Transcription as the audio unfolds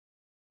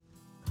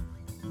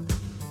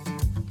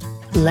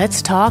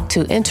Let's talk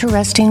to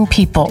interesting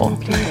people.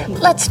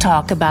 Let's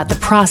talk about the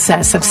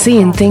process of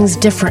seeing things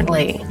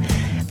differently.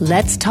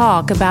 Let's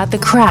talk about the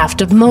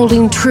craft of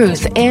molding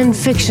truth and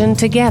fiction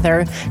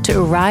together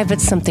to arrive at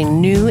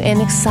something new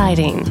and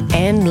exciting.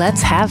 And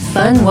let's have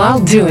fun while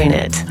doing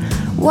it.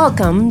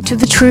 Welcome to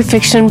the True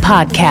Fiction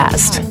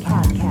Podcast.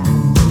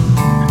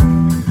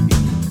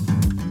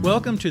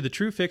 Welcome to the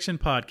True Fiction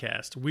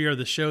Podcast. We are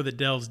the show that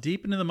delves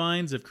deep into the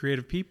minds of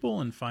creative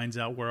people and finds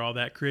out where all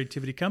that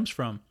creativity comes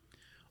from.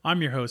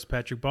 I'm your host,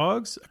 Patrick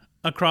Boggs.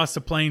 Across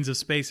the plains of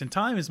space and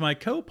time is my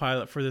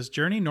co-pilot for this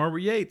journey,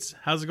 Norbert Yates.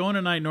 How's it going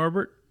tonight,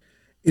 Norbert?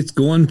 It's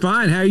going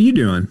fine. How are you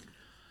doing?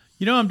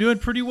 You know, I'm doing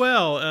pretty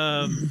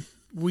well.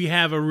 We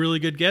have a really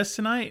good guest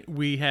tonight.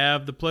 We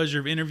have the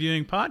pleasure of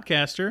interviewing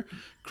podcaster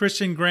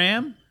Christian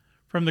Graham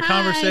from the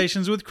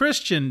Conversations with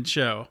Christian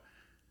show.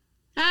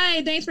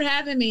 Hi, thanks for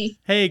having me.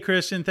 Hey,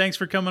 Christian, thanks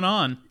for coming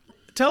on.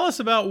 Tell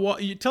us about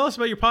your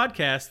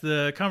podcast,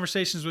 the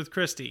Conversations with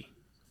Christy.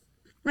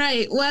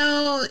 Right.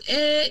 Well,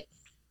 it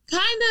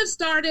kind of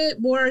started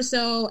more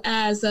so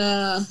as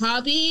a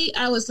hobby.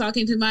 I was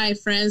talking to my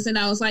friends and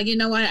I was like, you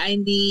know what? I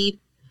need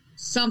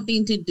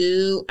something to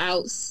do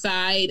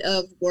outside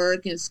of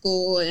work and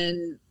school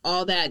and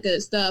all that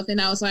good stuff.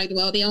 And I was like,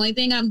 well, the only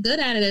thing I'm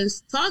good at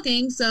is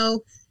talking.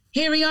 So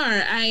here we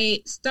are. I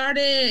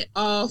started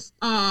off,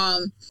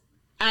 I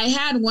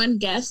had one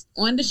guest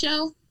on the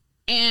show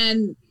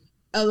and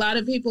a lot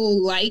of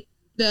people liked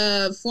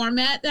the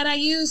format that I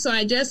use. So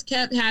I just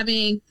kept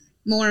having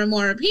more and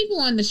more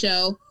people on the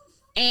show.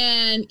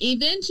 And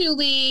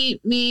eventually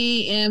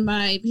me and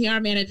my PR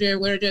manager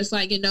were just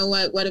like, you know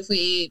what if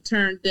we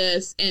turned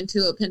this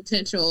into a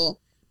potential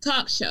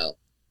talk show?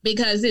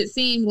 Because it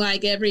seemed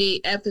like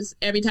every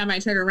time I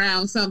turned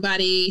around,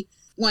 somebody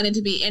wanted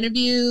to be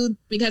interviewed,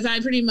 because I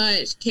pretty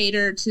much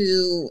cater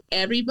to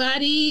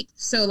everybody.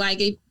 So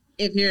like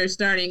if you're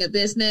starting a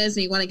business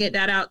and you want to get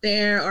that out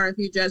there, or if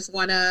you just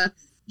want to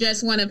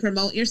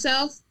promote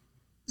yourself.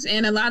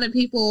 And a lot of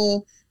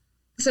people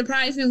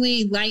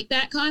surprisingly like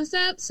that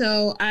concept.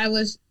 So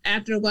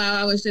after a while,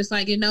 I was just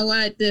like, you know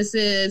what, this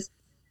is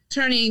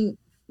turning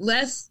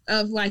less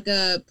of like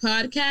a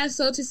podcast,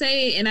 so to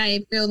say. And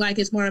I feel like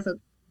it's more of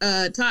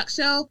a talk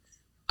show.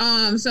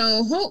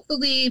 So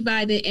hopefully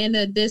by the end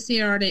of this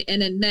year or the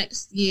end of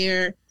next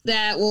year,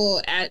 that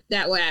will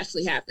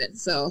actually happen.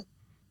 So.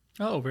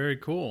 Oh, very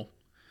cool.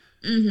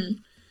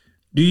 Mm-hmm.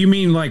 Do you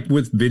mean like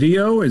with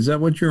video? Is that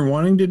what you're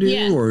wanting to do?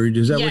 Yeah. Or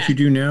is that what you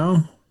do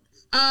now?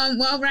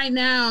 Well, right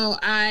now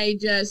I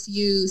just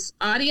use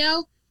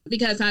audio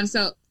because I'm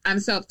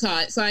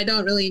self-taught. So I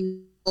don't really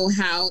know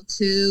how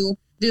to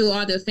do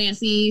all the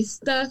fancy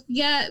stuff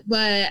yet,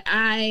 but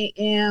I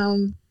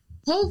am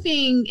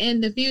hoping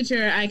in the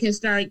future I can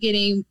start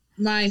getting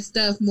my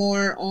stuff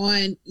more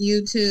on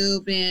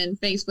YouTube and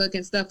Facebook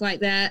and stuff like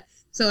that.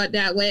 So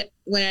that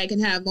way I can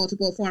have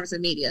multiple forms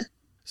of media.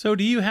 So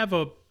do you have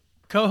a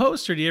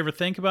co-host, or do you ever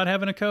think about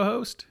having a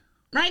co-host?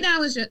 Right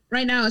now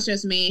it's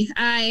just me.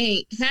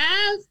 I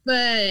have,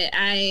 but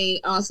I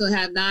also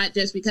have not,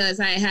 just because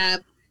I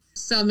have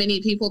so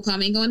many people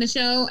coming on the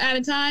show at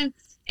a time,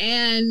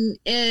 and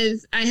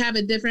I have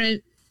a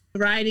different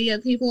variety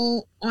of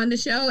people on the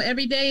show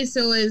every day,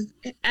 so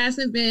it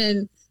hasn't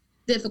been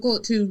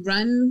difficult to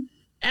run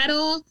at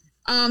all.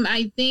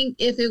 I think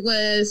if it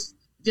was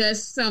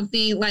just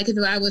something like if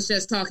I was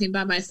just talking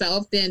by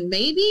myself, then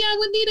maybe I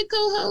would need a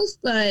co-host,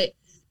 but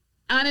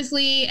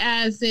honestly,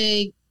 as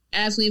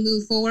we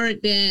move forward,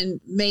 then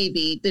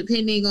maybe,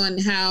 depending on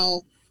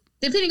how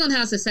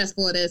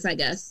successful it is, I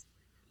guess.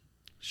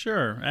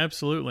 Sure,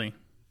 absolutely.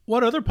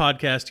 What other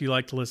podcast do you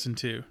like to listen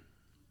to?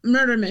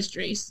 Murder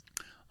mysteries.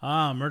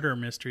 Murder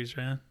mysteries,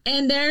 man.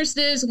 And there's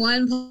this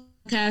one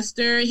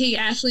podcaster. He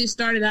actually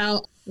started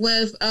out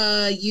with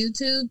a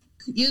YouTube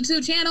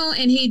channel,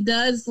 and he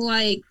does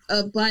like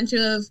a bunch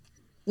of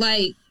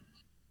like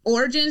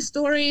origin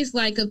stories,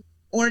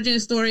 origin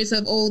stories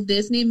of old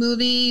Disney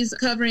movies,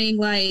 covering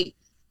like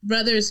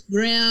Brothers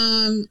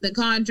Grimm, The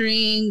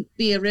Conjuring,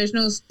 the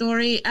original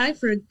story. I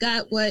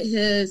forgot what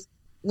his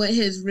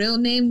real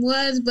name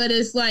was, but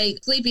it's like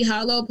Sleepy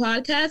Hollow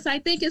Podcast, I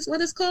think is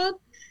what it's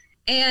called.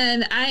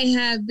 And I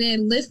have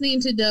been listening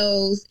to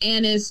those,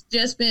 and it's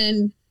just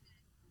been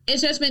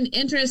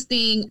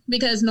interesting,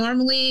 because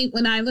normally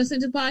when I listen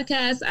to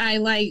podcasts, I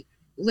like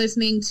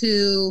listening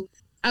to,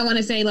 I want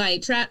to say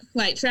like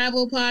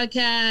travel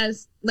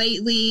podcasts.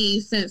 Lately,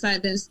 since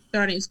I've been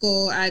starting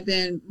school, I've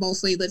been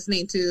mostly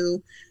listening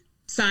to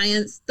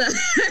science stuff,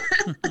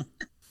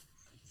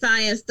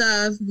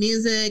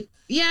 music.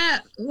 Yeah,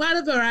 a lot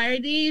of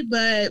variety,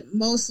 but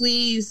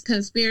mostly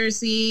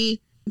conspiracy,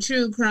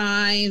 true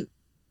crime,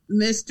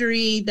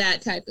 mystery,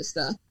 that type of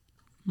stuff.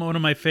 One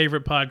of my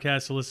favorite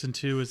podcasts to listen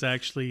to is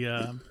actually,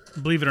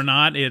 believe it or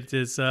not, it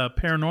is a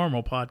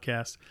paranormal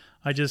podcast.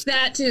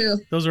 That too.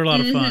 Those are a lot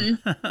of fun.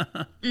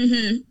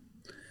 Mm-hmm.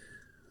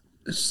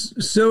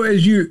 So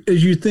as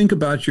you think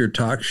about your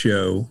talk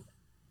show,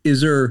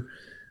 is there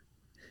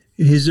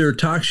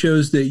talk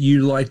shows that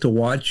you like to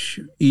watch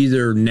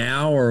either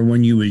now or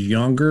when you was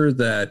younger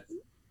that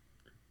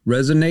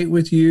resonate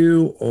with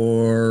you,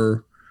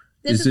 or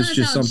is this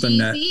just something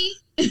cheesy.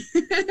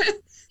 That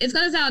it's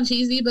going to sound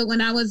cheesy, but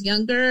when I was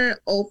younger,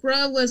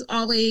 Oprah was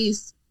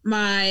always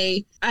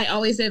I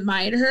always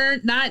admired her.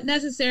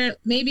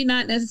 Maybe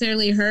not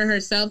necessarily her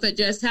herself, but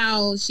just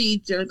how she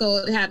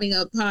juggled having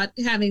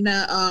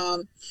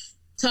the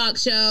talk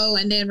show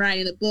and then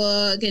writing a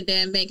book and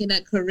then making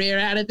a career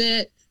out of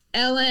it.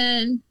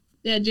 Ellen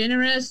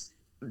DeGeneres,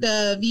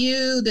 The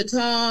View, The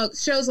Talk,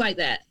 shows like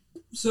that.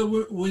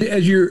 So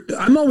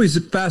I'm always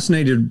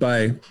fascinated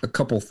by a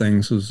couple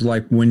things. It's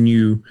like when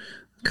you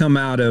come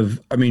out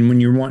of, when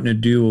you're wanting to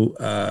do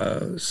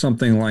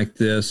something like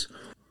this,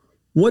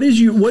 what do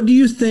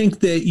you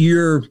think that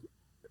your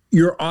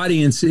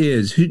audience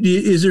is?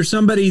 Is there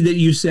somebody that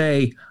you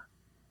say,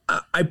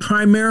 I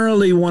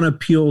primarily want to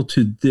appeal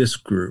to this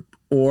group,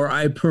 or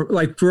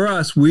like for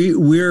us, we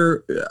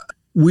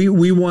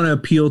want to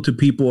appeal to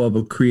people of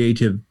a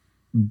creative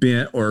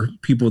bent or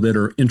people that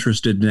are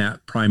interested in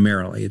that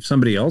primarily. If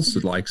somebody else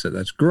likes it,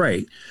 that's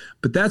great.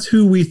 But that's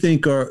who we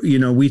think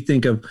we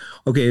think of,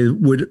 okay,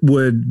 would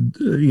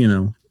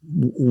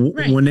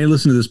right. When they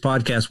listen to this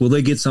podcast, will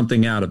they get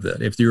something out of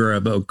it if you're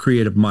of a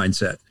creative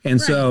mindset? And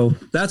right. So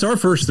that's our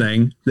first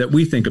thing that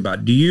we think about.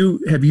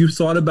 Have you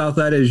thought about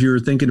that as you're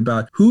thinking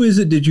about who is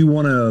it that you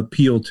want to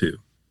appeal to?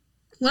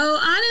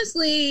 Well,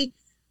 honestly,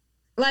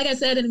 like I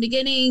said in the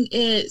beginning,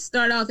 it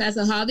started off as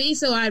a hobby,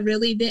 so I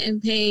really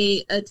didn't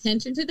pay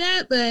attention to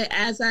that. But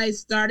as I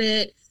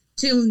started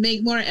to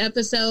make more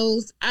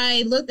episodes,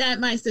 I looked at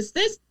my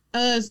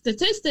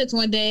statistics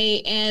one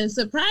day, and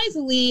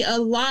surprisingly, a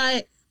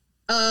lot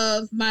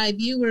of my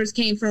viewers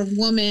came from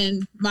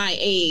women my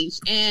age.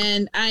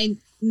 And I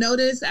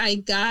noticed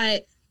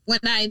when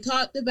I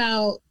talk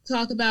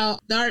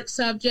about dark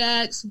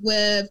subjects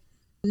with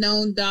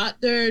known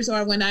doctors,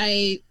 or when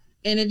I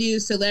interview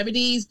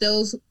celebrities,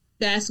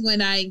 that's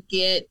when I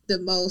get the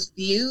most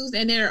views.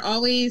 And they're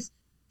always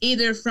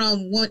either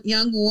from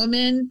young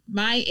women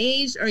my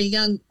age or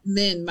young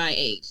men my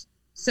age.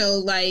 So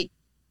like,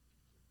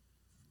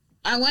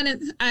 I want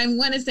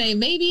to say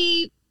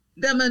maybe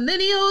the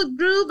millennial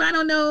group, I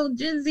don't know,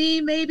 Gen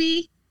Z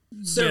maybe.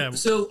 So now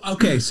so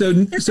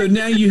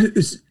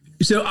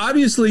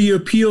obviously you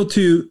appeal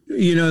to,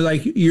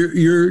 like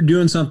you're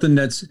doing something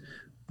that's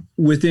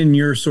within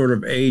your sort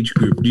of age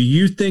group. Do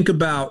you think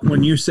about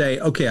when you say,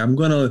 okay, I'm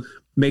going to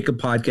make a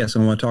podcast,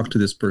 I want to talk to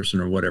this person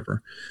or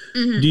whatever.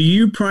 Mm-hmm. Do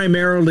you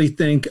primarily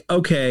think,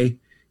 okay,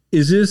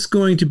 is this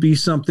going to be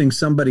something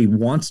somebody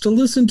wants to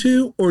listen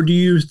to? Or do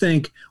you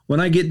think when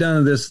I get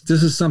done with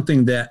this is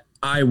something that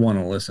I want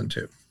to listen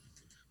to?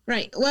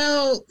 Right.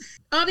 Well,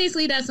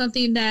 obviously that's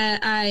something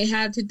that I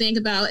have to think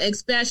about,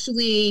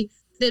 especially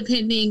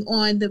depending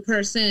on the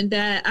person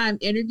that I'm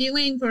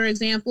interviewing. For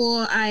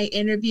example, I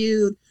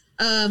interviewed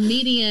a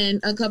median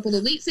a couple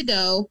of weeks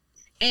ago,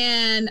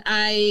 and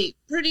I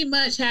pretty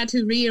much had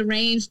to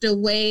rearrange the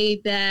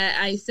way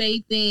that I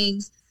say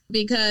things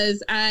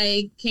because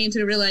I came to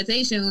the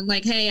realization, I'm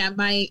like, hey, I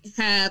might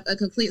have a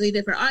completely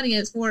different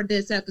audience for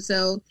this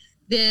episode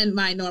than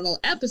my normal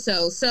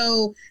episode.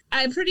 So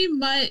I pretty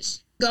much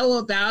go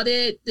about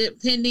it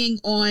depending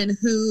on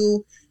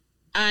who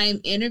I'm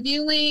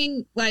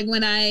interviewing. Like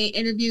when I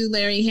interview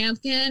Larry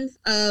Hampkin,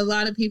 a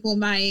lot of people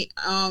might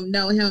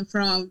know him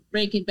from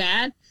Breaking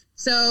Bad.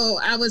 So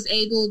I was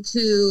able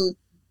to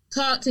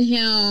talk to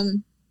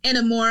him in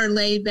a more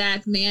laid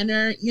back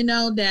manner,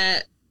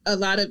 that a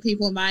lot of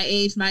people my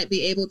age might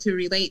be able to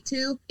relate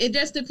to. It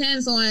just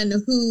depends on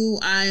who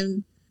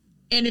I'm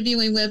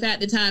interviewing with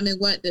at the time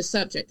and what the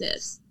subject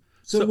is.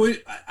 So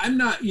I'm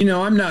not,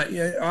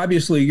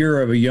 obviously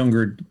you're of a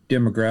younger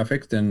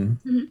demographic than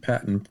mm-hmm.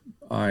 Pat and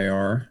I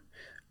are.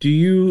 Do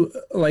you,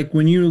 like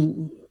when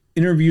you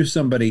interview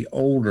somebody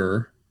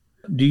older,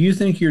 do you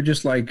think you're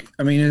just like,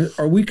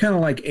 are we kind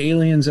of like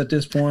aliens at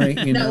this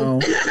point?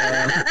 No.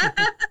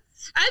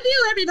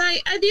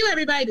 I view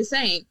everybody the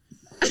same.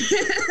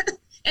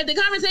 If the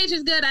conversation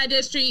is good, I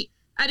just treat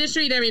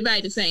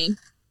everybody the same.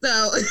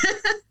 So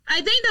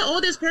I think the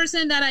oldest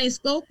person that I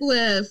spoke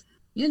with,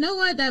 you know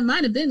what, that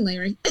might have been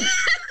Larry. I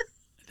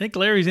think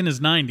Larry's in his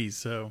 90s,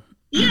 so.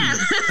 Yeah.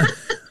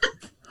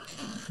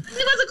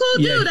 He was a cool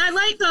dude.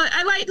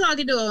 I like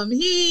talking to him.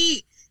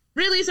 He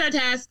really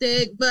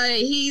sarcastic, but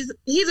he's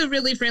a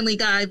really friendly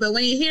guy. But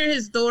when you hear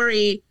his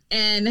story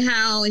and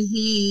how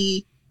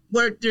he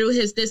worked through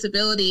his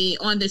disability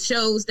on the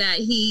shows that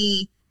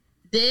he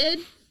did,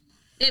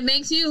 it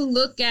makes you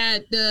look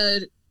at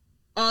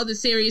all the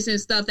series and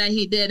stuff that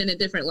he did in a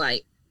different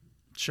light.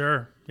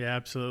 Sure. Yeah,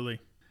 absolutely.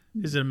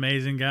 He's an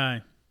amazing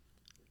guy.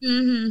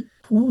 Mm-hmm.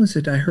 What was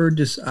it? I heard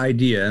this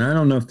idea, and I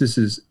don't know if this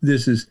is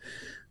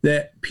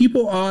that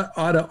people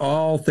ought to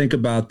all think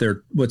about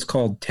their what's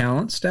called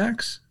talent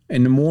stacks.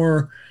 And the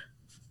more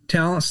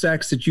talent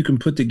stacks that you can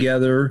put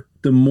together,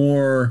 the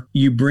more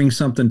you bring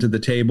something to the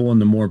table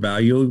and the more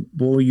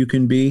valuable you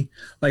can be.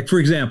 Like, for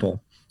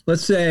example,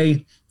 let's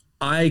say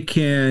I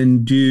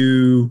can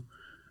draw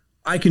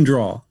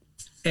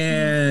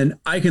and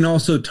I can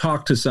also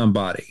talk to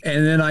somebody,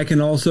 and then I can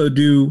also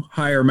do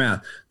higher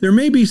math. There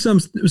may be some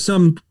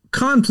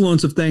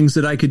confluence of things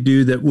that I could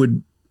do that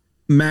would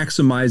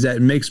maximize that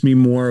and makes me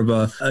more of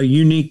a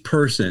unique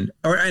person.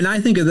 And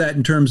I think of that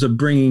in terms of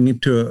bringing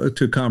it to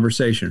a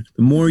conversation.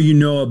 The more you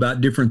know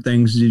about different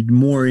things, the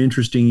more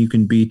interesting you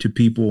can be to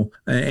people,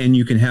 and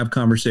you can have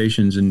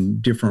conversations in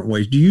different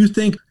ways. Do you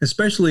think,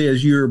 especially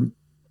as you're,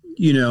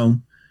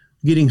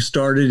 getting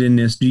started in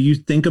this, do you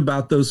think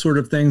about those sort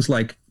of things,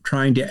 like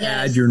trying to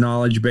add your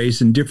knowledge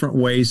base in different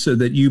ways so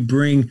that you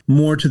bring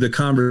more to the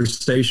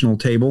conversational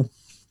table?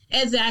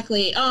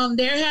 Exactly.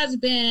 There has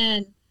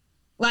been,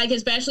 like,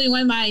 especially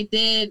when I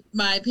did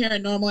my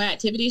paranormal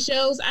activity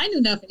shows, I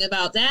knew nothing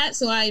about that.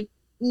 So I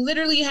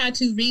literally had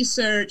to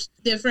research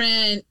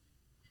different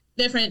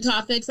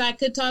topics I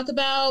could talk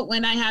about.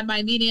 When I had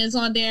my meetings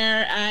on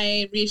there,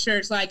 I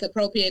researched like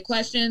appropriate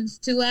questions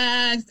to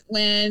ask.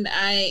 When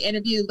I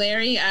interviewed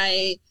Larry,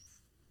 I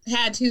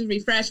had to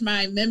refresh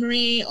my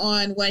memory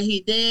on what he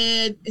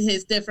did,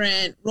 his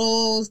different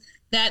roles,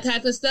 that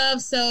type of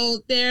stuff. So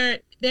there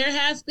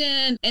has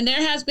been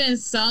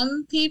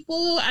some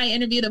people. I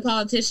interviewed a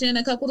politician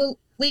a couple of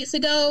weeks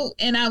ago,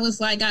 and I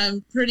was like,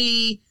 I'm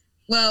pretty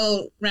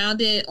well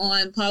rounded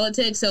on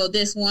politics. So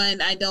this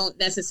one, I don't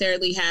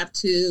necessarily have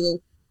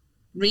to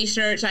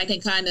research. I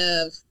can kind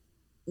of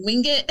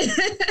wing it.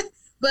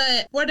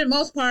 But for the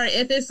most part,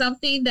 if it's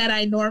something that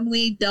I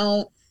normally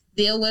don't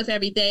deal with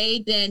every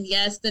day, then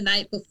yes, the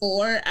night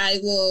before I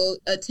will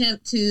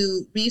attempt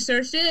to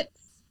research it.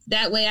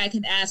 That way I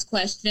can ask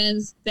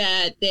questions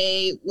that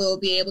they will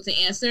be able to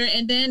answer.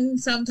 And then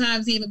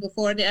sometimes even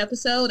before the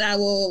episode, I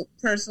will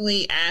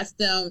personally ask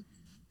them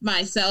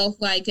myself,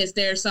 like, is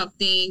there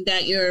something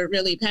that you're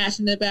really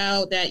passionate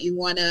about that you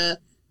want to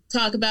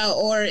talk about,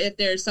 or if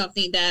there's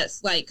something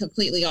that's like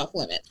completely off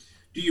limit.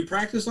 Do you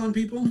practice on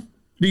people?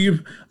 Do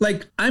you,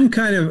 like,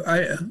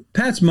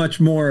 Pat's much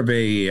more of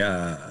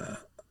a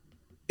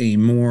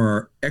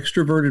more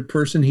extroverted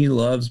person. He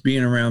loves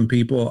being around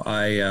people.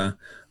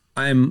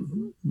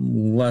 I'm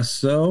less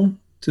so,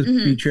 to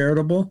be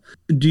charitable.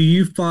 Do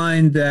you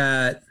find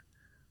that,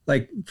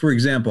 like, for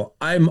example,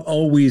 I'm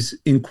always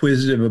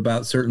inquisitive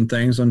about certain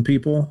things on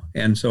people,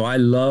 and so I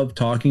love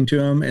talking to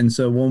them. And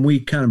so when we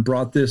kind of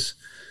brought this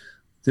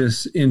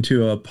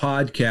into a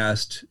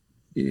podcast,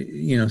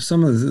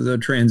 some of the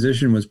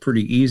transition was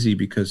pretty easy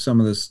because some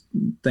of the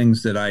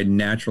things that I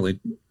naturally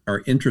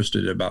are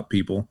interested about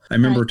people. I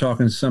remember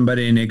talking to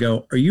somebody and they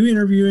go, "Are you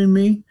interviewing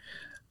me?"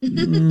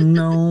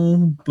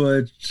 No,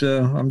 but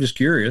I'm just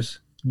curious.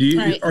 Do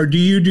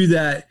you do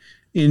that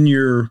in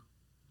your,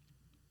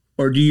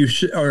 or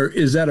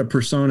is that a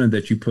persona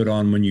that you put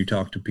on when you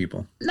talk to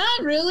people?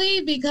 Not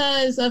really,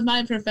 because of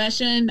my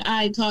profession.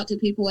 I talk to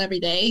people every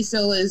day,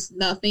 so it's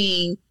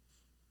nothing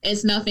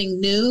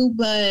new.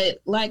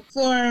 But like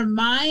for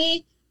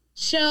my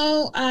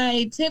show,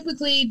 I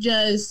typically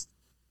just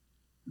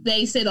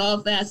base it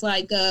off as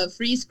like a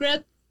free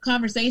script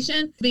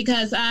conversation,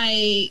 because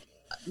I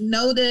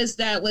notice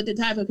that with the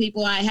type of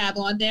people I have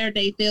on there,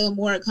 they feel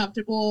more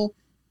comfortable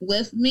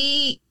with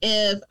me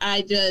if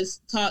I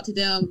just talk to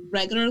them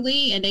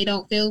regularly and they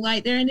don't feel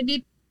like they're in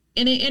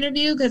an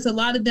interview, because a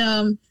lot of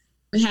them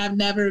have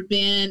never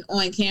been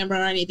on camera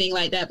or anything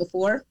like that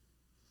before.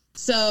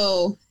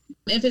 So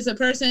if it's a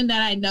person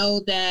that I know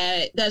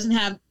that doesn't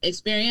have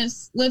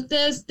experience with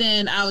this,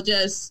 then I'll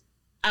just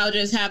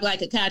have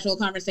like a casual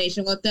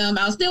conversation with them.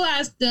 I'll still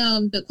ask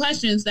them the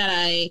questions that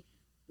I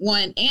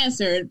want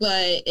answered,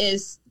 but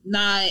it's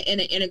not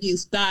in an interview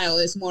style.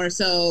 It's more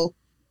so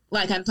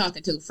like I'm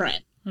talking to a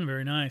friend. Oh,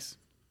 very nice.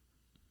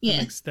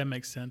 Yeah. That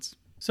makes sense.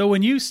 So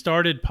when you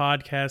started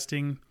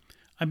podcasting,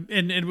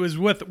 and it was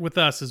with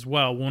us as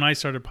well, when I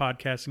started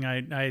podcasting,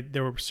 I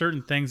there were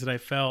certain things that I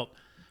felt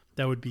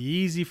that would be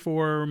easy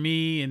for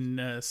me,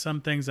 and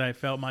some things I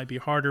felt might be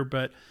harder,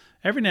 but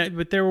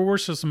there were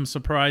also some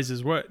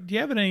surprises. Do you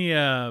have any,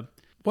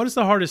 what is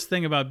the hardest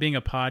thing about being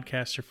a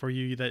podcaster for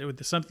you,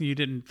 that something you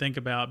didn't think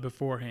about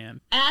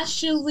beforehand?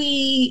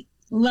 Actually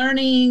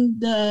learning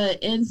the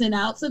ins and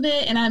outs of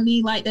it, and I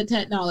mean like the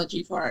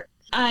technology part.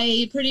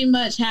 I pretty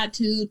much had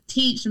to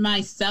teach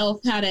myself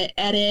how to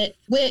edit,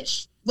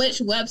 which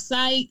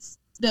websites,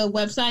 the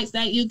websites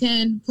that you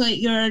can put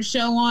your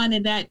show on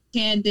and that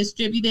can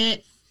distribute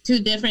it to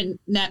different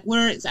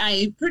networks.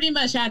 I pretty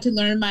much had to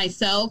learn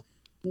myself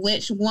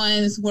which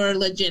ones were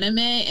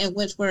legitimate and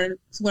which were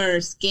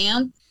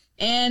scam.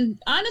 And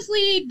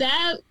honestly,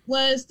 that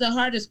was the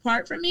hardest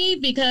part for me,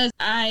 because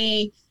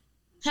I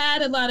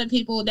had a lot of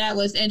people that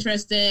was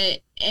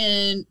interested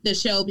in the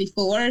show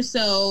before.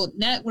 So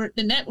the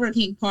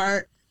networking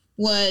part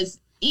was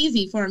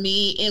easy for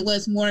me. It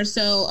was more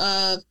so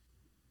of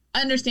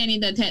understanding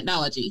the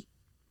technology.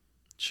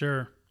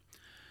 Sure.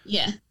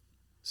 Yeah.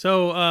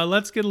 So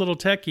let's get a little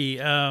techie.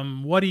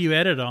 What do you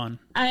edit on?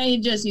 I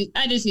just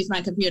use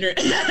my computer.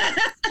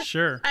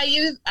 Sure.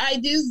 I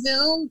do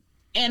Zoom,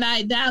 and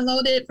I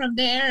download it from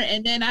there,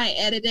 and then I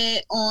edit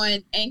it on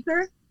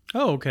Anchor.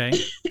 Oh, okay.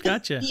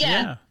 Gotcha.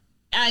 Yeah.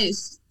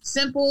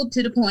 Simple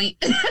to the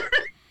point.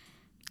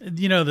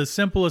 The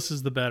simplest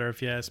is the better,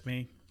 if you ask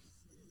me.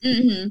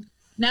 Mm-hmm.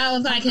 Now,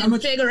 if I can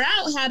figure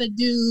out how to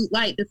do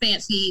like the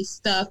fancy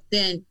stuff,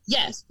 then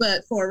yes.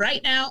 But for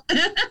right now,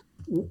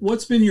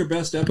 what's been your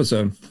best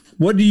episode?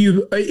 What do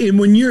you and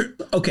when you're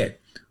okay?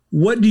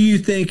 What do you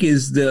think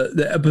is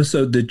the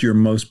episode that you're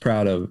most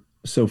proud of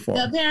so far?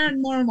 The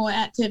Paranormal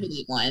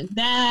Activity one.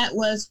 That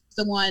was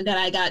the one that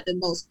I got the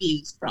most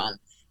views from.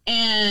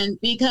 And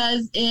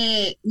because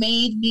it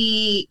made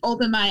me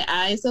open my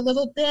eyes a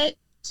little bit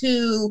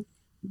to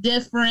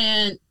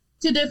different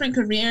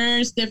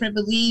careers, different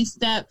beliefs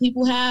that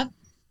people have.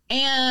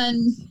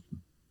 And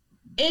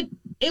it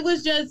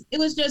was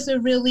just a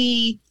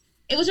really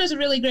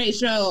great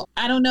show.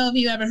 I don't know if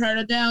you ever heard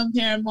of them,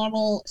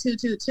 Paranormal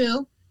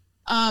 222,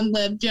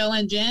 with Joe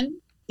and Jen.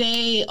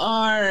 They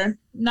are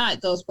not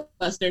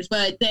Ghostbusters,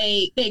 but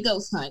they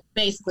ghost hunt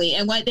basically.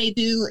 And what they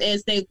do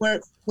is they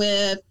work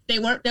with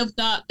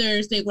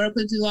doctors, they work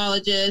with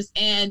zoologists,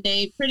 and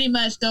they pretty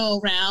much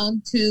go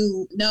around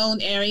to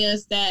known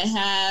areas that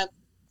have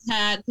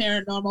had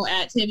paranormal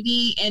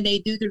activity, and they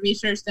do the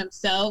research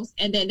themselves,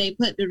 and then they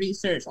put the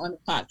research on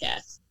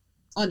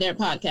their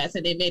podcast,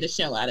 and they made a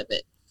show out of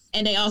it.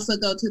 And they also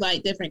go to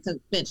like different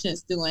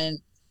conventions doing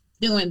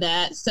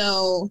that.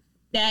 So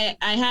that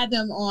I had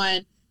them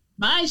on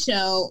my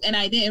show, and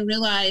I didn't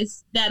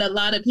realize that a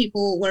lot of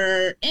people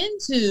were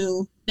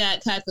into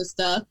that type of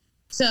stuff.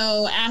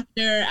 So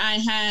after I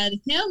had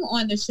him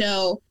on the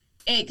show,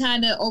 it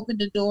kind of opened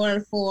the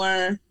door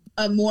for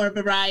a more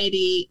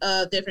variety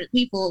of different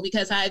people,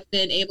 because I've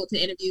been able to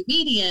interview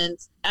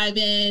mediums. I've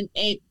been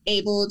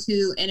able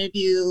to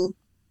interview,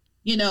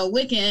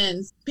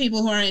 Wiccans,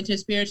 people who are into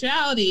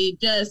spirituality.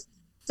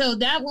 So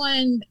that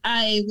one,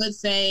 I would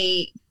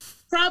say,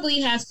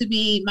 probably has to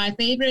be my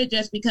favorite,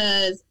 just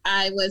because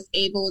I was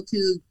able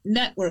to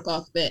network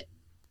off of it,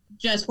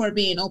 just for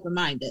being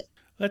open-minded.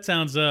 That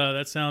sounds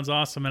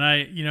awesome, and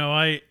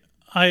I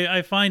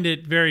find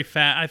it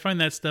I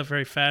find that stuff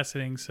very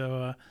fascinating.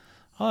 So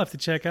I'll have to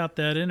check out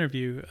that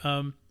interview.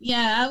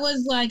 Yeah, I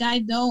was like, I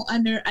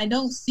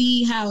don't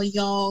see how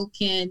y'all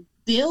can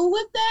deal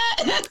with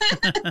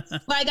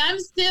that. Like, I'm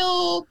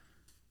still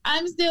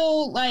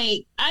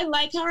like, I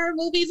like horror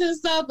movies and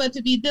stuff, but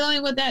to be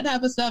dealing with that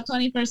type of stuff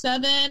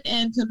 24/7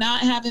 and to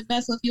not have it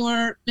mess with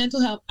your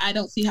mental health, I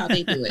don't see how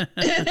they do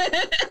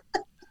it.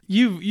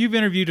 You've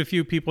interviewed a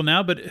few people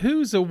now, but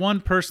who's the one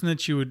person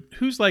that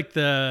who's like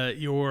the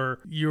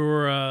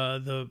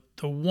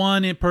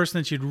one person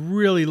that you'd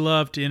really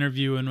love to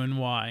interview, and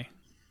why?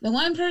 The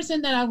one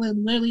person that I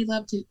would really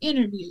love to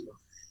interview,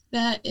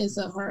 that is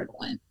a hard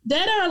one.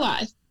 Dead or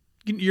alive?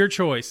 Your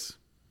choice.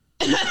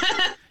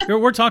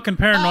 We're talking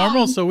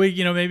paranormal, so we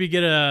maybe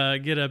get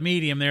a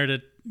medium there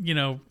to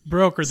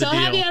broker the deal. So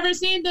have you ever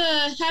seen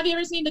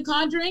The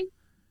Conjuring?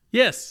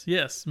 Yes.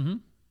 Mm-hmm.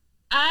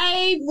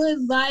 I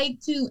would like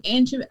to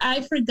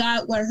I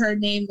forgot what her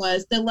name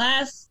was. The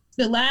last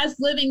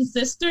living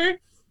sister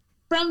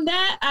from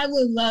that. I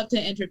would love to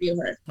interview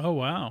her. Oh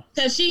wow!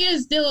 Because she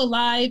is still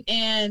alive,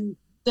 and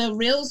the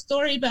real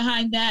story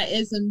behind that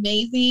is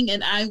amazing.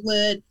 And I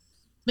would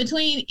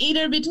between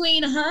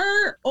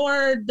her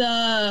or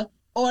the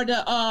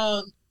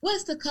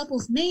what's the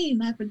couple's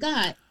name? I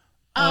forgot.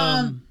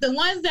 The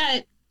ones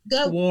that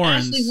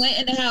actually went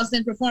in the house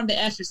and performed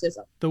the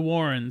exorcism. The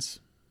Warrens.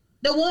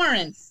 The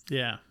Warrens.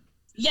 Yeah.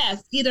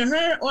 Yes, either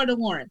her or the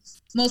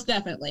Warrens. Most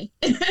definitely.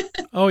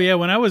 Oh yeah,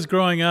 when I was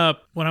growing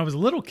up, when I was a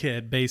little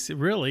kid,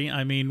 really,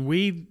 I mean,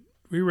 we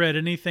read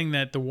anything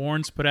that the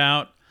Warrens put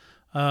out,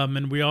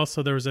 and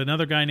there was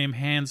another guy named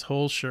Hans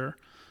Holscher,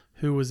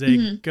 who was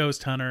a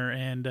ghost hunter,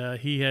 and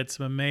he had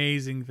some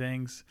amazing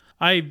things.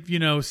 I,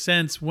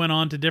 since went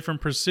on to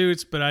different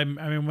pursuits, but I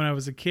mean, when I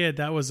was a kid,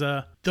 that was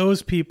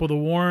those people, the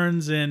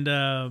Warrens and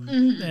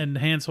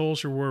Hans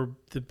Holscher, were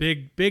the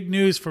big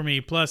news for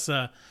me. Plus,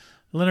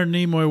 Leonard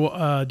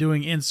Nimoy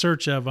doing In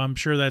Search Of. I'm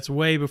sure that's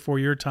way before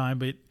your time,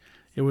 but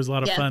it was a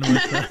lot of fun.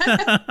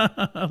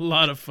 A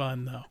lot of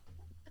fun, though.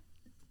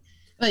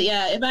 But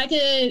yeah, if I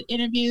could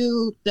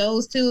interview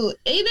those two,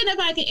 even if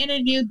I could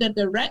interview the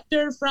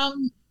director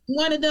from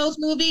one of those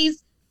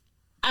movies,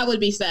 I would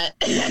be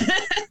set.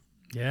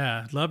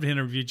 Yeah, I'd love to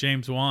interview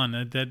James Wan.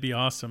 That'd be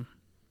awesome.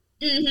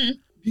 Mm-hmm.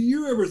 Do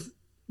you ever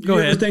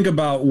think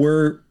about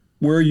where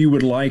you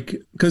would like?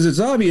 Because it's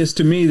obvious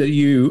to me that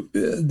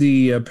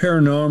the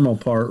paranormal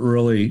part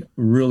really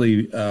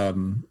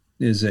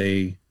is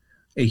a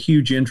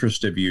huge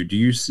interest of you. Do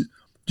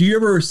you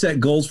ever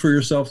set goals for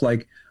yourself?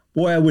 Like,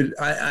 boy,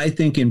 I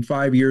think in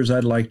 5 years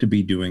I'd like to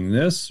be doing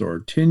this, or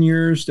 10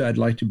 years I'd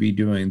like to be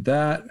doing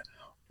that,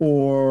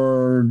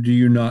 or do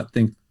you not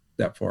think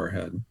that far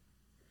ahead?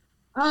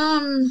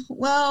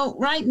 Well,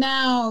 right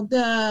now,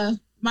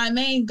 my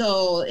main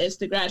goal is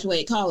to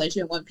graduate college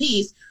in one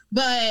piece.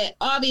 But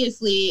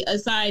obviously,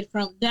 aside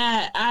from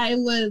that, I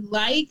would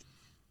like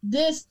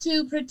this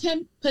to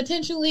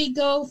potentially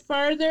go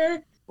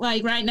further.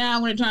 Like right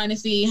now, we're trying to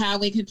see how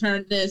we can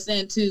turn this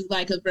into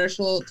like a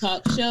virtual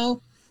talk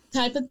show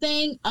type of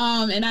thing.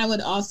 And I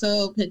would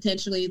also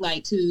potentially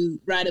like to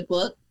write a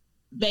book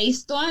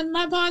based on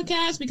my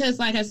podcast, because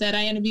like I said,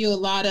 I interview a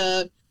lot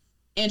of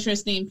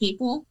interesting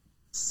people.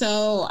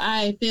 So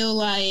I feel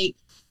like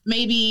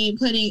maybe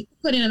putting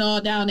it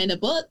all down in a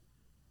book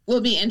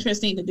will be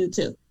interesting to do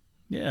too.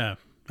 Yeah,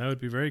 that would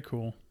be very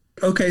cool.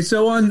 Okay,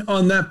 so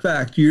on that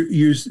fact,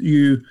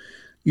 you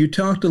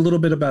talked a little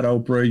bit about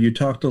Oprah. You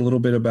talked a little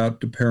bit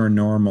about the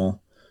paranormal.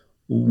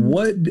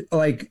 What,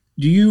 like,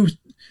 do you?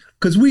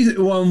 Because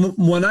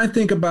when I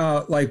think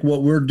about like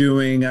what we're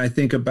doing, I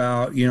think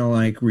about, you know,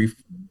 like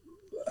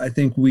I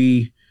think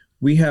we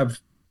have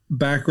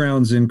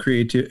backgrounds in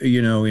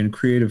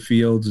creative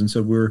fields, and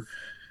so we're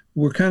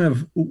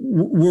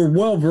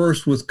well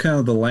versed with kind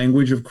of the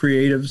language of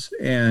creatives,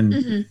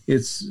 and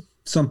it's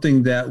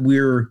something that we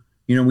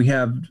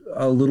have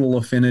a little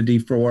affinity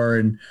for,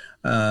 and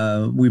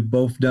we've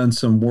both done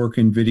some work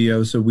in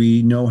video, so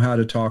we know how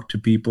to talk to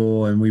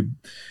people, and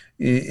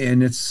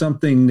it's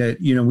something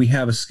that, you know, we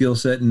have a skill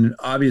set, and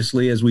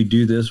obviously as we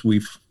do this,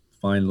 we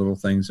find little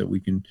things that we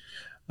can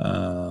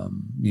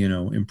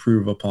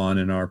improve upon,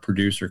 and our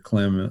producer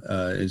Clem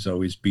is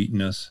always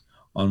beating us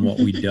on what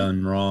we've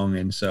done wrong,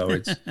 and so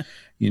it's,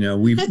 you know,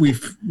 we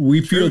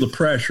feel the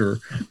pressure,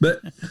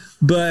 but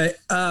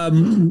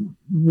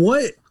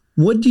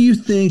what do you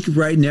think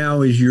right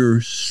now is your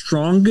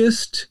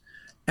strongest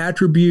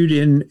attribute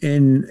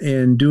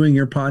in doing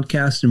your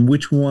podcast, and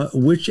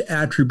which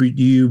attribute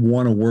do you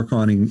want to work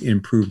on and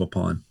improve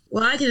upon?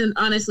 Well, I can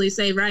honestly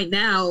say right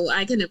now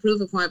I can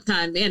improve upon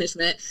time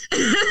management.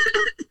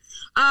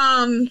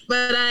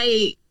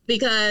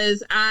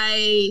 Because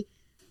I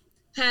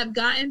have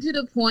gotten to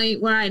the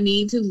point where I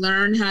need to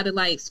learn how to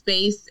like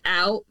space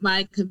out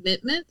my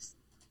commitments,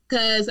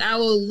 because I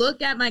will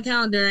look at my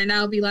calendar and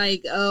I'll be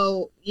like,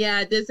 oh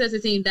yeah, this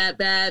doesn't seem that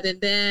bad, and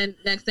then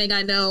next thing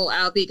I know,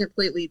 I'll be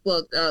completely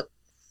booked up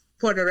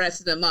for the rest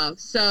of the month.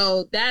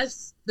 So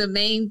that's the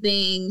main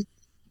thing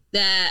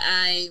that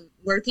I'm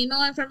working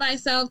on for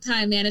myself: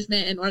 time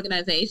management and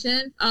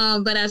organization.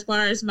 But as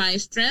far as my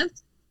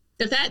strength,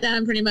 the fact that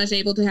I'm pretty much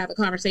able to have a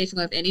conversation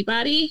with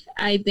anybody,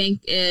 I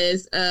think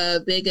is a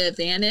big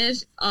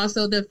advantage.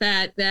 Also, the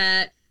fact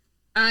that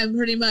I'm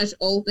pretty much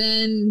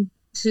open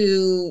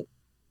to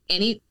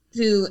anything,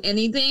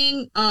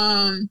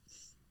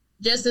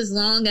 just as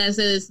long as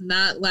it's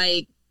not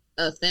like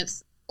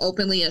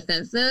openly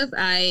offensive.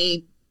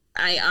 I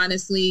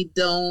honestly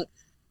don't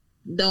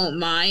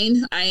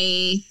mind.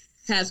 I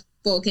have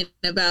spoken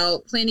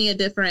about plenty of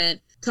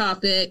different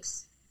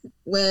topics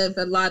with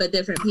a lot of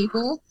different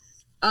people.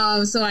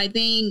 So I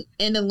think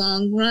in the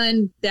long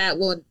run, that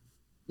will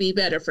be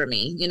better for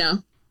me, you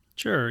know?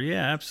 Sure.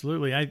 Yeah,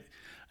 absolutely.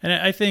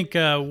 I think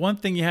one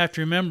thing you have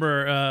to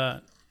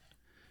remember,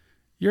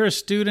 you're a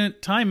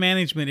student. Time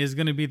management is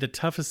going to be the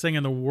toughest thing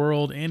in the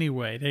world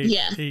anyway.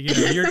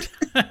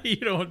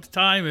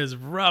 Time is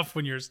rough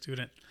when you're a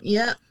student.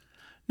 Yeah.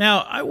 Now,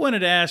 I wanted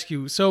to ask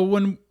you, so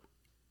when,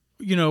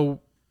 you know,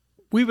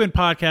 we've been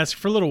podcasting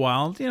for a little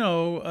while, you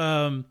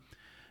know,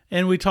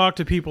 and we talk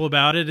to people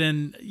about it,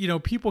 and, you know,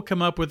 people come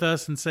up with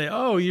us and say,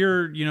 oh,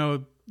 you're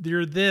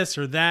this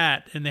or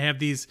that. And they have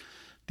these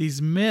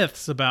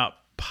myths about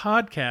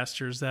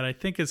podcasters that I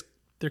think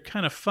they're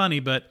kind of funny,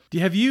 but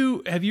have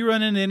you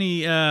run into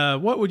any,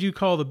 what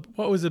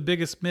was the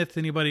biggest myth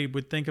anybody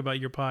would think about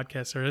your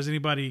podcast? Or has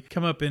anybody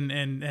come up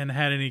and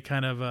had any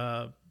kind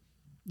of,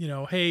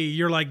 hey,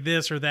 you're like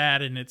this or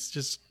that, and it's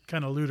just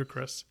kind of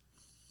ludicrous?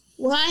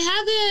 Well,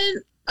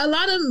 a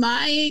lot of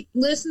my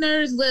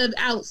listeners live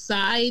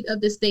outside of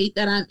the state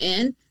that I'm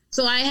in,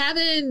 so I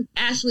haven't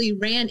actually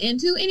ran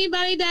into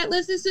anybody that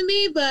listens to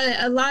me, but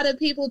a lot of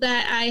people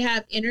that I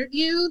have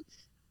interviewed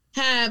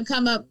have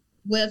come up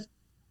with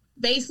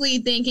basically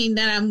thinking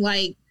that I'm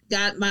like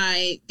got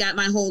my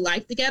whole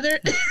life together.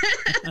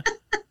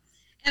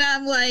 And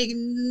I'm like,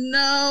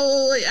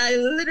 no, I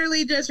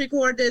literally just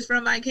record this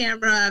from my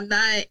camera. I'm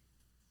not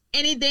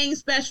anything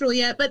special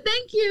yet, but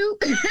thank you.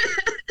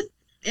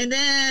 And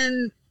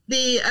then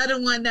the other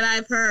one that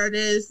I've heard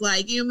is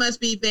like, you must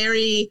be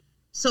very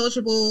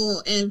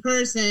sociable in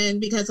person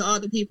because of all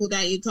the people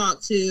that you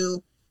talk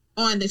to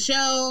on the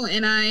show.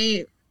 And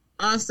I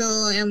also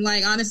am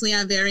like, honestly,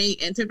 I'm very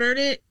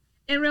introverted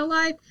in real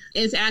life.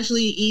 It's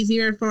actually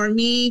easier for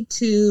me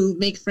to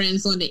make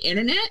friends on the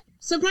internet,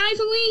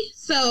 surprisingly.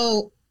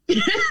 So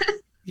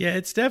yeah,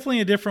 it's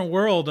definitely a different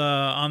world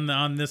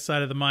on this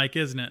side of the mic,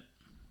 isn't it?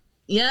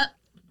 Yep.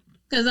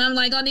 Because I'm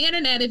like, on the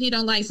internet, if you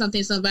don't like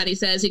something somebody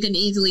says, you can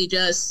easily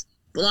just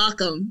block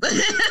them. But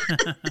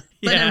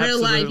yeah, in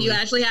real life, absolutely. you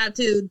actually have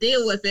to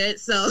deal with it.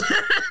 So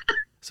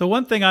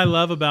one thing I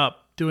love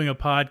about doing a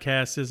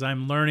podcast is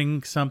I'm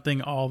learning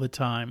something all the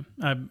time.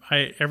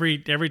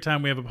 Every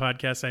time we have a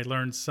podcast, I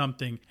learn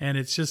something, and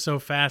it's just so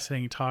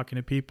fascinating talking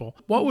to people.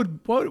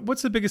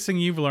 What's the biggest thing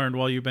you've learned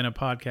while you've been a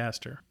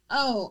podcaster?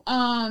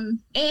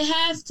 It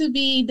has to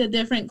be the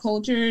different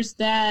cultures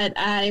that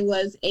I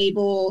was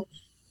able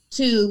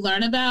to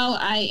learn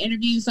about. I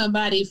interviewed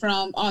somebody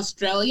from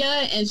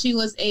Australia, and she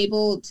was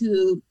able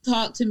to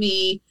talk to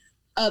me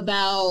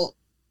about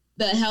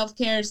the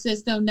healthcare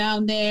system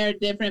down there,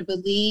 different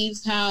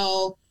beliefs,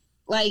 how,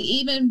 like,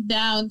 even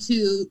down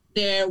to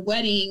their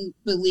wedding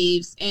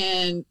beliefs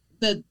and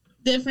the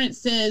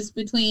differences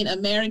between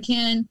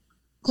American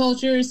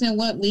cultures and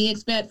what we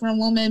expect from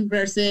women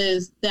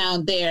versus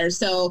down there.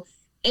 So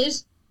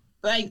it's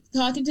like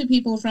talking to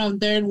people from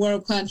third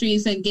world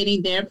countries and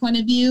getting their point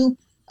of view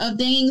of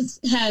things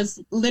has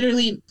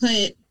literally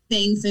put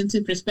things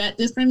into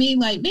perspective for me.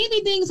 Like,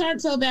 maybe things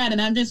aren't so bad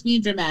and I'm just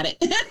being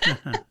dramatic.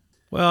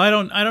 Well, I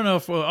don't know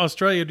if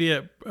Australia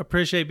would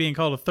appreciate being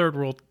called a third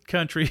world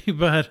country,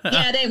 but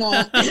yeah, they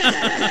won't. Well,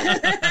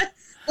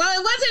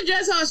 it wasn't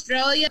just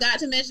Australia. Not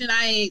to mention,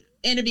 I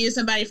interviewed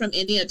somebody from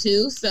India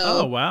too. So,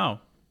 oh wow,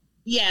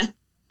 yeah,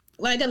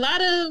 like a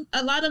lot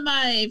of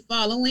my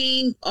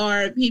following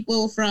are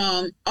people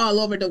from all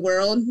over the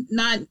world.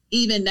 Not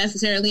even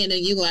necessarily in the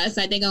U.S.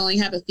 I think I only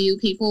have a few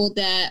people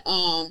that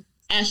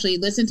actually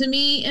listen to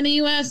me in the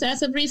U.S.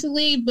 as of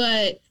recently,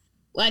 but.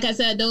 Like I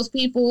said, those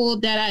people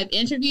that I've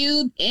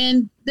interviewed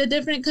in the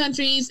different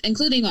countries,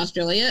 including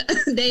Australia,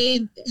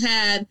 they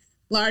had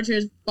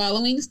larger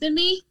followings than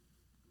me.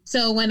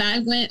 So when I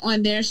went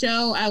on their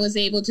show, I was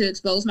able to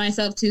expose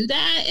myself to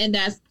that, and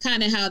that's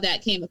kind of how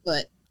that came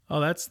afoot. Oh,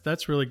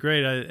 that's really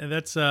great.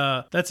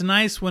 That's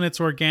nice when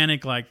it's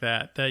organic like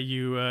that. That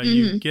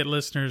you get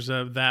listeners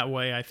that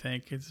way. I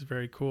think it's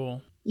very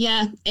cool.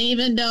 Yeah,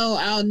 even though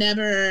I'm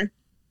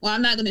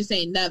not going to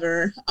say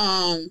never.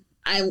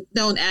 I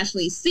don't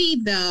actually see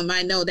them.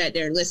 I know that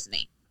they're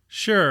listening.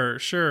 Sure.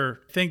 I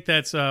think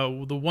that's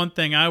the one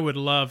thing I would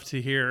love to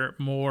hear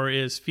more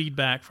is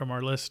feedback from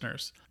our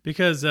listeners,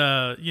 because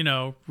you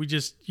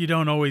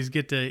don't always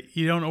get to,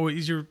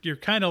 you're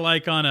kind of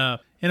like in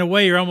a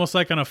way you're almost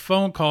like on a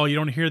phone call. You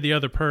don't hear the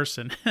other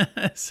person.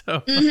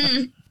 So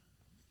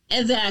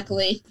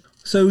Exactly.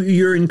 So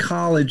you're in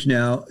college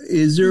now.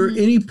 Is there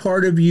any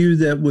part of you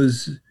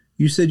that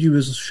you said you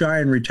was shy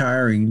and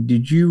retiring?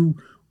 Did you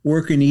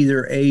work in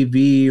either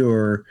AV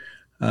or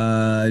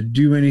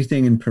do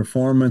anything in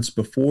performance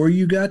before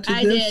you got to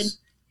this?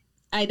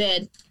 I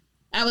did.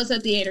 I was a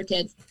theater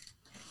kid.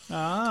 Okay.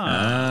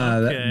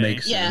 That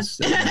makes sense.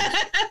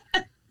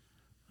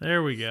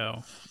 There we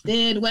go.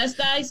 Did West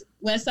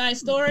Side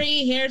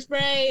Story,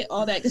 Hairspray,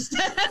 all that good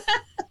stuff.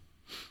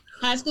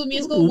 High School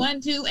Musical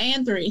 1, 2,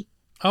 and 3.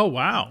 Oh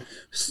wow.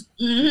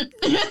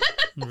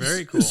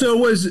 Very cool.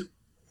 So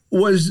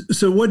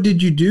so what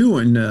did you do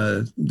in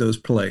those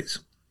plays?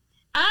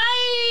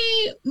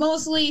 I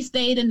mostly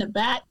stayed in the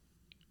back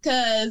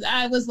because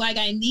I was like,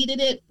 I needed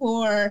it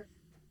for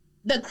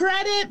the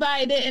credit, but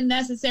I didn't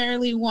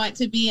necessarily want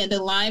to be in the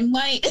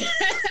limelight.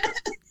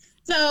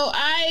 So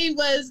I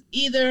was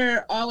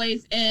either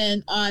always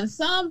in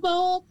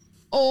ensemble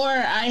or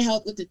I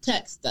helped with the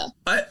tech stuff.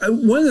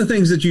 One of the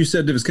things that you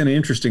said that was kind of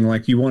interesting,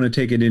 like you want to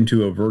take it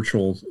into a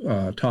virtual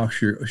talk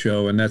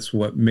show, and that's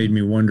what made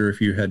me wonder if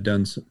you had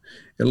done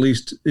at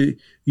least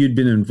you'd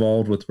been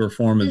involved with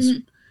performance.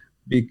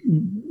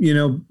 You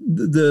know,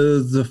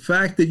 the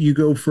fact that you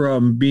go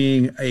from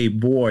being a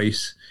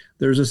voice,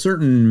 there's a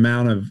certain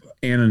amount of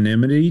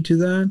anonymity to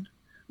that.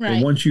 Right.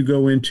 But once you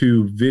go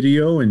into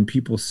video and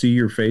people see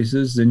your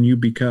faces, then you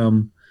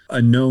become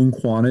a known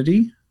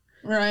quantity.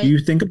 Right. Do you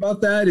think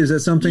about that? Is that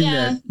something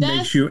that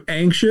makes you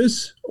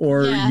anxious,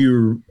 or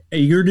you're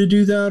eager to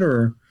do that,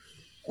 or?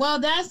 Well,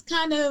 that's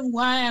kind of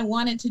why I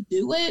wanted to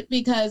do it,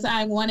 because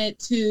I wanted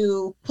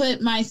to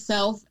put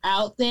myself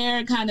out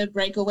there, kind of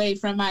break away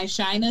from my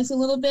shyness a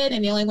little bit.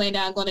 And the only way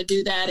that I'm going to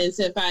do that is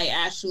if I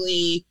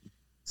actually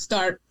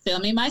start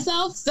filming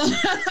myself. So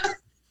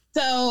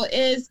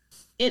it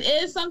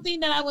is something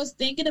that I was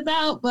thinking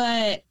about,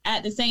 but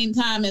at the same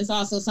time, it's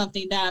also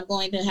something that I'm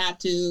going to have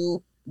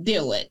to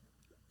deal with.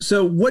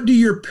 So what do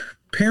your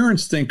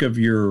parents think of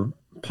your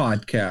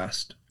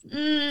podcast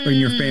or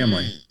your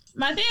family?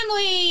 My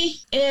family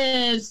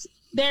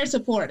they're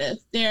supportive.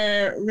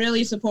 They're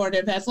really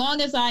supportive. As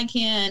long as I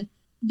can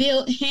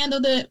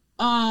handle the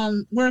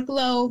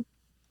workload,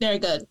 they're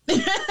good.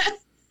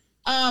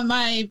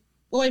 My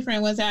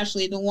boyfriend was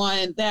actually the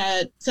one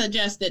that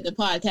suggested the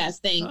podcast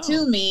thing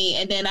to me,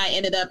 and then I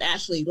ended up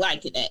actually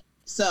liking it.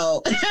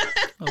 So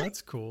oh,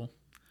 that's cool.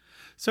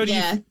 So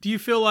do you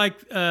feel like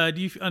I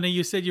know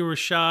you said you were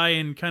shy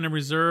and kind of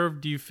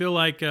reserved. Do you feel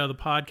like the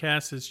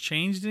podcast has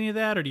changed any of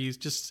that, or do you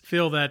just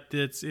feel that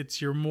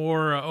you're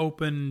more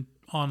open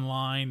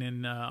online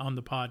and on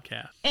the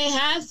podcast? It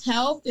has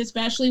helped,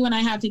 especially when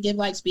I have to give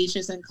like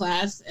speeches in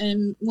class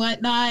and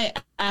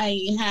whatnot.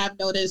 I have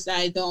noticed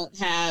I don't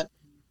have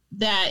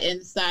that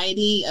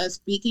anxiety of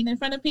speaking in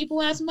front of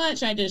people as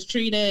much. I just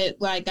treat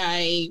it like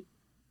I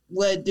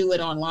would do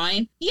it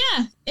online.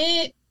 Yeah,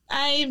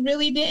 I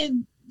really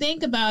didn't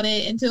think about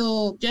it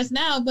until just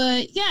now,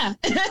 but yeah,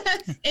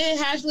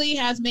 it actually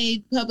has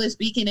made public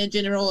speaking in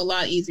general a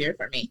lot easier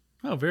for me.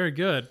 Oh, very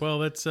good. Well,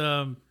 that's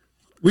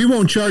we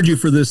won't charge you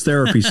for this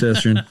therapy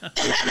session.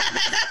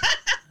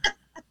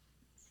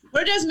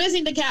 We're just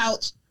missing the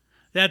couch.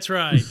 That's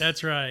right.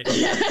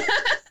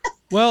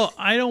 Well,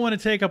 I don't want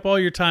to take up all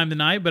your time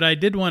tonight, but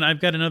I've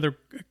got another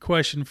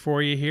question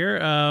for you here.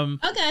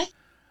 Okay.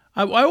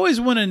 I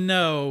always want to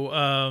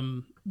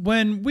know,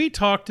 when we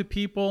talk to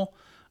people,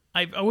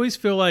 I always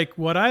feel like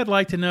what I'd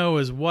like to know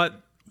is what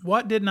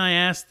what didn't I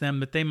ask them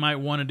that they might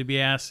wanted to be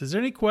asked? Is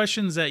there any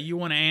questions that you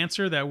want to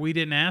answer that we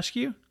didn't ask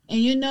you?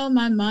 And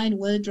my mind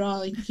would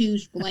draw a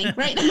huge blank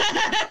right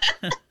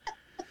now.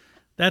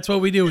 That's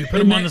what we do. We put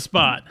them on the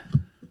spot.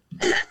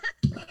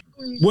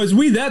 Was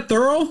we that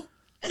thorough?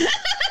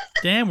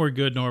 Damn, we're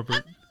good,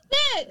 Norbert.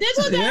 Yeah, this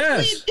was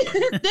actually...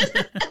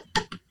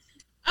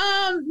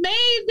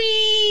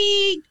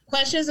 maybe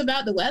questions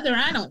about the weather.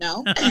 I don't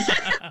know.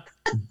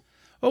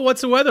 Well,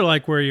 what's the weather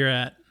like where you're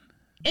at?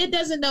 It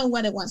doesn't know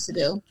what it wants to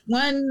do.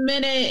 1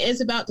 minute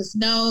it's about to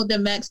snow. The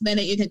next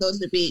minute you can go to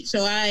the beach.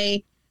 So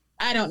I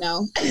don't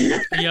know.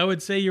 Yeah, I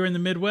would say you're in the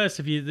Midwest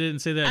if you didn't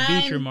say that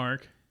beach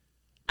remark.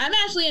 I'm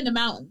actually in the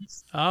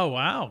mountains. Oh,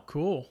 wow.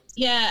 Cool.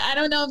 Yeah, I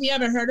don't know if you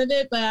ever heard of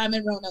it, but I'm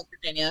in Roanoke,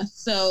 Virginia.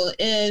 So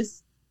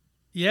it's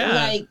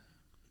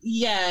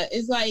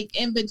it's like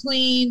in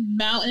between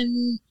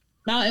mountain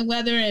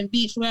weather and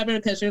beach weather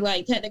because you're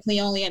like technically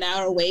only an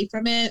hour away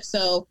from it.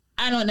 So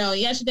I don't know.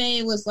 Yesterday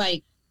it was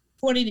like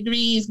 40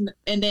 degrees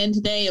and then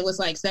today it was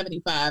like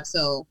 75.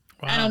 So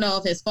wow. I don't know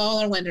if it's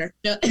fall or winter.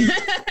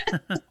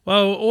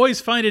 Well,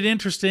 always find it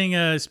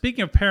interesting.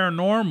 Speaking of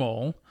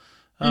paranormal,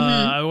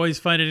 I always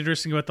find it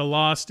interesting about the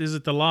lost. Is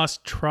it the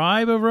Lost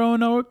Tribe of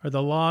Roanoke or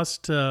the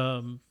Lost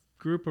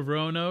Group of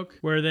Roanoke,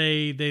 where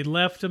they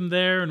left them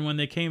there, and when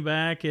they came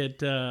back,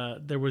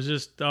 there was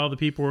just all the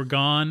people were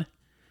gone,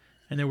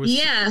 and there was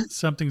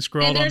something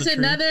scrawled on the tree.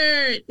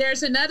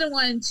 There's another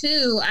one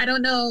too. I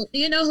don't know. Do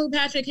you know who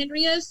Patrick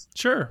Henry is?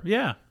 Sure.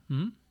 Yeah.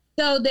 Mm-hmm.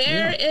 So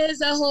there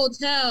is a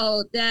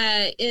hotel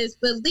that is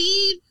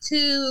believed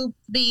to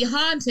be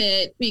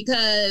haunted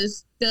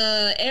because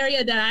the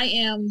area that I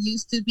am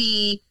used to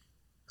be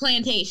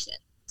plantation.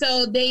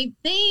 So they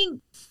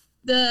think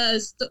the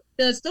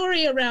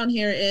story around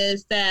here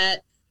is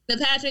that the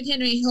Patrick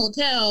Henry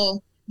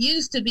Hotel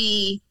used to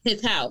be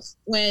his house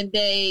when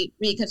they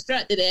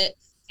reconstructed it,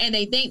 and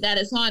they think that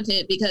it's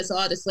haunted because of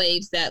all the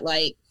slaves that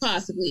like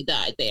possibly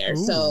died there.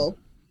 Ooh, so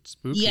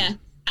spooky. Yeah,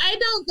 I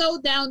don't go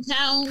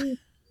downtown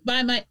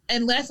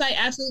unless I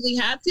absolutely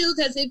have to,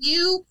 because if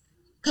you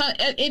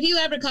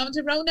ever come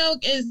to Roanoke,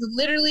 it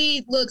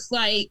literally looks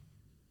like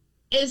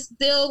it's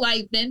still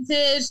like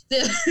vintage.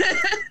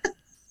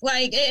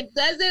 Like it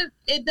doesn't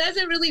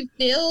really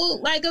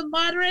feel like a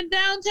modern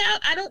downtown.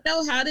 I don't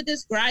know how to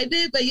describe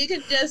it, but you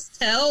can just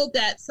tell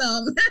that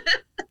some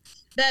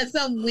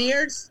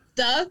weird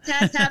stuff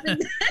has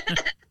happened.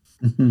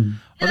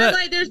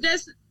 Like there's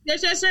just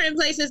certain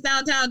places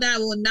downtown that I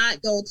will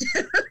not go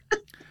to.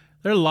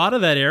 There are a lot of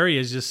that area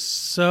is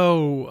just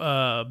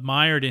so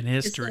mired in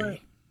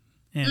history,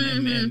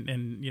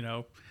 and you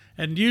know,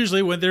 and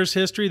usually when there's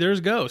history,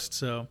 there's ghosts.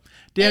 So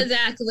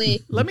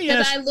exactly. Let me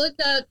ask. I looked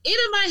up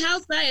even my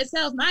house by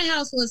itself. My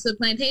house was a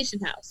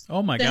plantation house.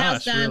 Oh my gosh! The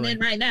house that really? I'm in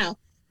right now.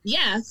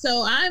 Yeah.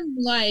 So I'm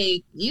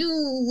like,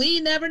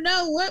 we never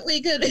know what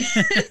we could.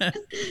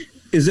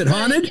 Is it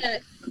haunted? I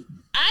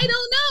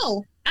don't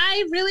know.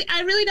 I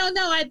really don't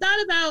know. I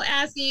thought about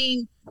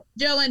asking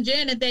Joe and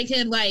Jen if they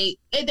can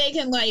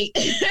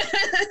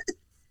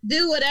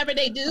do whatever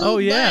they do. Oh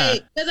yeah.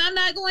 Because I'm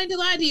not going to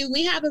lie to you.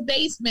 We have a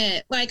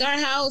basement. Like our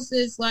house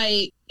is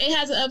like, it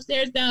has an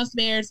upstairs,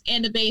 downstairs,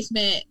 and the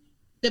basement.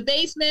 The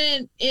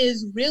basement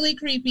is really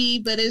creepy,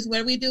 but is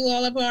where we do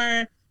all of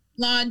our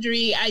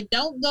laundry. I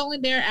don't go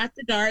in there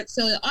after dark.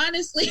 So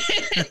honestly,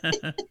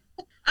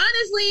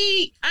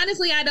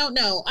 honestly, I don't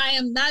know.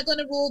 I'm not going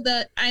to rule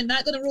that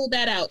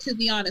out, to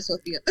be honest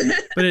with you.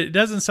 But it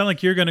doesn't sound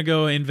like you're going to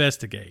go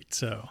investigate.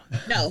 So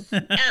no,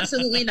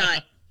 absolutely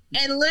not.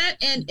 And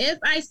if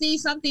I see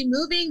something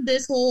moving,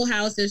 this whole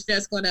house is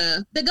just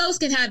the ghost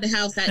can have the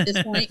house at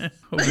this point.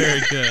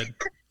 Very good.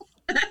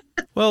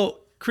 Well,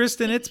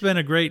 Kristen, it's been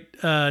a great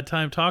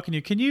time talking to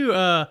you. Can you,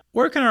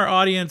 where can our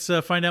audience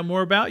find out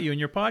more about you and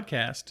your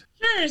podcast?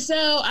 Sure.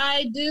 So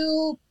I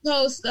do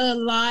post a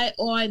lot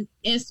on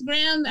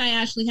Instagram. I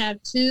actually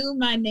have two.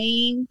 My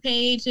main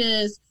page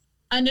is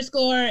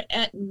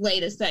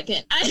wait a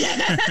second.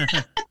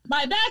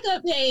 My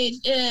backup page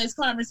is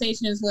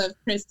Conversations with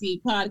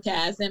Christy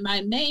Podcast, and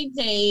my main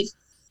page is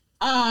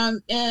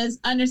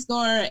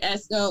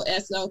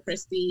 _SO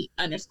Christy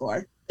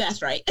 _.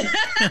 That's right.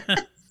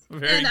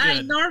 Very good.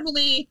 I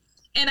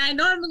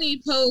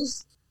normally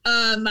post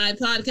my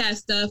podcast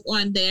stuff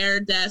on there.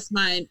 That's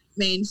my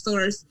main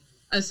source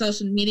of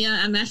social media.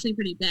 I'm actually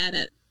pretty bad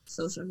at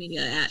social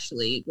media,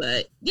 actually,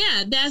 but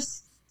yeah,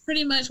 that's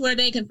pretty much where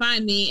they can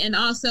find me. And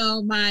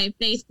also my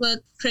Facebook,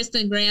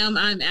 Kristen Graham.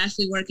 I'm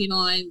actually working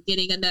on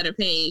getting another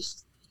page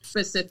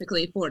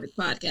specifically for the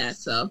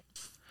podcast.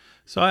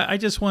 So I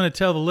just want to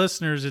tell the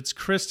listeners it's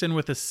Kristen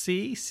with a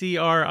C,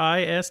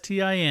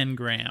 Christin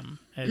Graham,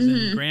 as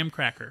in graham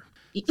cracker.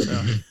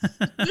 So.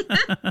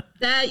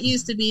 That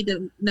used to be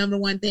the number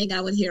one thing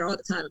I would hear all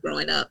the time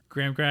growing up.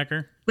 Graham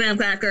cracker? Graham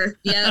cracker,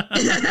 yeah.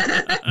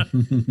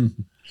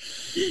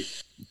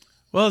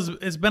 Well,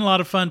 it's been a lot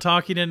of fun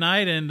talking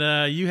tonight,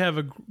 and you have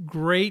a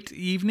great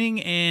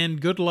evening, and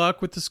good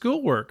luck with the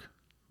schoolwork.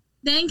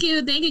 Thank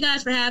you. Thank you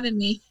guys for having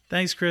me.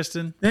 Thanks,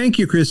 Kristen. Thank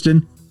you,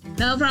 Kristen.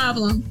 No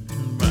problem.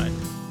 Bye.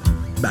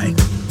 Bye.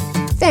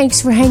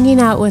 Thanks for hanging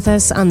out with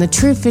us on the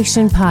True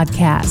Fiction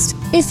Podcast.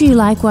 If you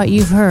like what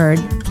you've heard,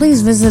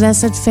 please visit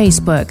us at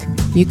Facebook.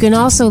 You can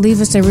also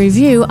leave us a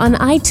review on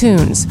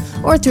iTunes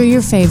or through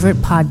your favorite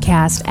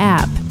podcast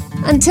app.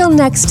 Until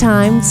next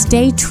time,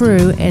 stay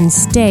true and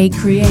stay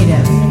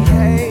creative.